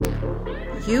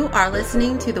You are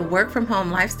listening to the Work From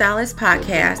Home Lifestylist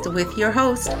podcast with your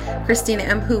host, Christina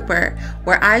M. Hooper,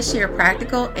 where I share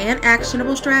practical and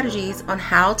actionable strategies on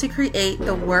how to create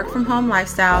the work from home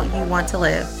lifestyle you want to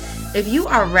live. If you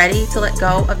are ready to let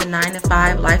go of the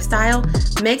 9-to-5 lifestyle,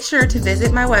 make sure to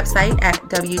visit my website at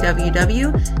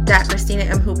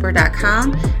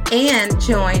www.christinamhooper.com and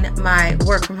join my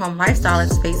Work From Home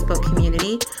Lifestylist Facebook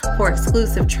community for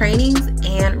exclusive trainings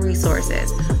and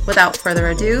resources. Without further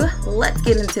ado, let's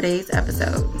get into today's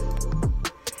episode.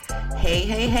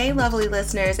 Hey, lovely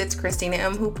listeners. It's Christina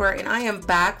M. Hooper, and I am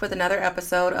back with another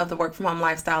episode of the Work From Home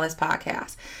Lifestylist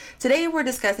podcast. Today, we're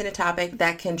discussing a topic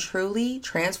that can truly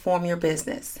transform your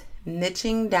business,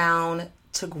 niching down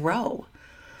to grow.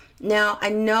 Now, I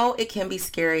know it can be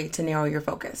scary to narrow your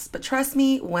focus, but trust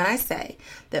me when I say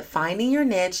that finding your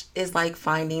niche is like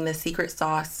finding the secret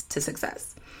sauce to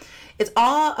success. It's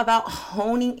all about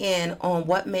honing in on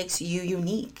what makes you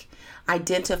unique,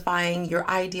 identifying your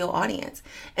ideal audience,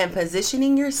 and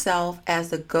positioning yourself as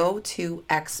the go-to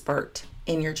expert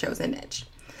in your chosen niche.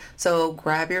 So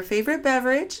grab your favorite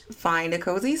beverage, find a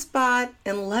cozy spot,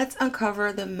 and let's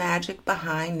uncover the magic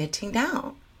behind niching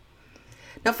down.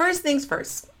 Now, first things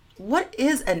first, what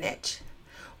is a niche?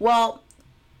 Well,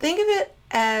 think of it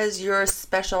as your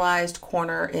specialized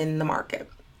corner in the market,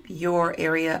 your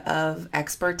area of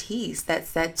expertise that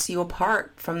sets you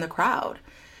apart from the crowd.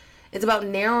 It's about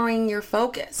narrowing your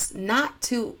focus, not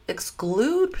to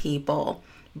exclude people,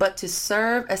 but to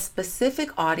serve a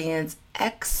specific audience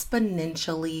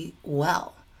exponentially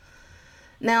well.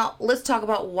 Now, let's talk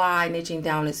about why niching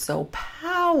down is so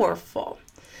powerful.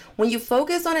 When you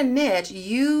focus on a niche,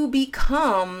 you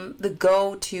become the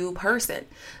go-to person,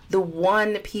 the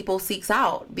one people seeks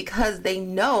out because they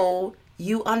know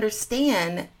you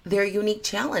understand their unique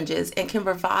challenges and can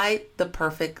provide the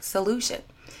perfect solution.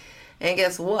 And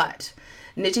guess what?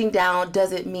 Niching down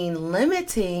doesn't mean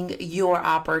limiting your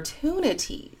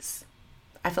opportunities.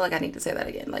 I feel like I need to say that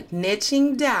again. Like,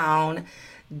 niching down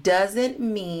doesn't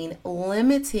mean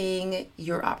limiting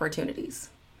your opportunities.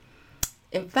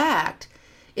 In fact,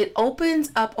 it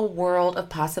opens up a world of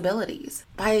possibilities.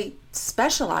 By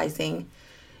specializing,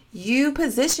 you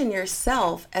position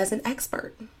yourself as an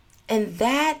expert. And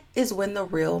that is when the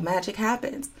real magic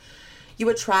happens. You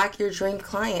attract your dream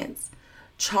clients,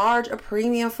 charge a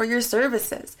premium for your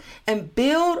services, and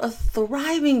build a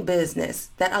thriving business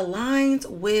that aligns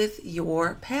with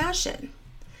your passion.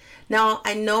 Now,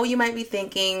 I know you might be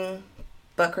thinking,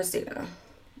 but Christina,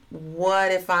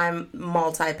 what if I'm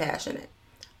multi-passionate?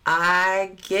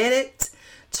 I get it.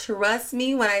 Trust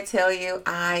me when I tell you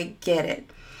I get it.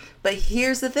 But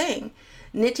here's the thing.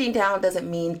 Niching down doesn't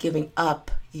mean giving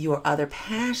up your other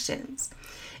passions.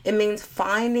 It means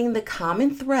finding the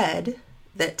common thread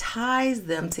that ties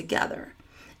them together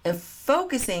and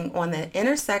focusing on the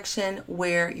intersection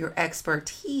where your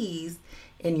expertise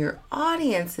and your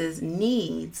audience's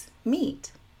needs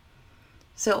meet.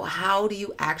 So how do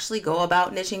you actually go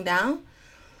about niching down?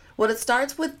 Well, it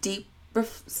starts with deep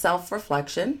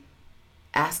self-reflection,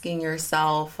 asking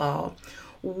yourself,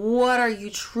 what are you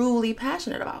truly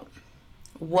passionate about?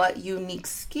 What unique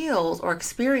skills or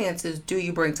experiences do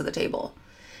you bring to the table?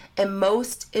 And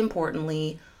most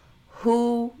importantly,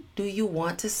 who do you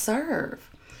want to serve?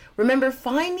 Remember,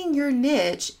 finding your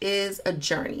niche is a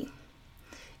journey.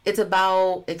 It's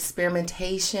about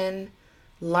experimentation,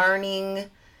 learning,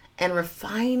 and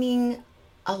refining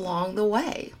along the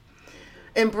way.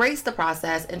 Embrace the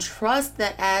process and trust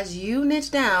that as you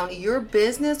niche down, your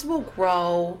business will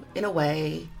grow in a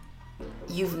way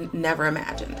you've never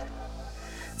imagined.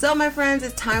 So, my friends,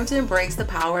 it's time to embrace the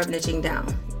power of niching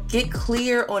down. Get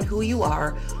clear on who you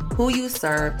are, who you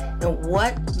serve, and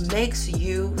what makes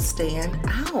you stand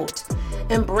out.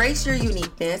 Embrace your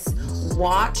uniqueness.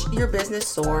 Watch your business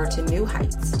soar to new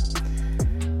heights.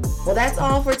 Well, that's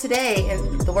all for today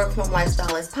in the Work From Home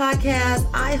Lifestylist podcast.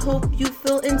 I hope you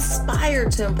feel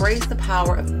inspired to embrace the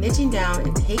power of niching down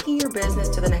and taking your business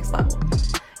to the next level.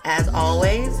 As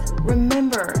always,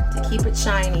 remember to keep it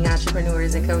shining,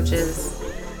 entrepreneurs and coaches.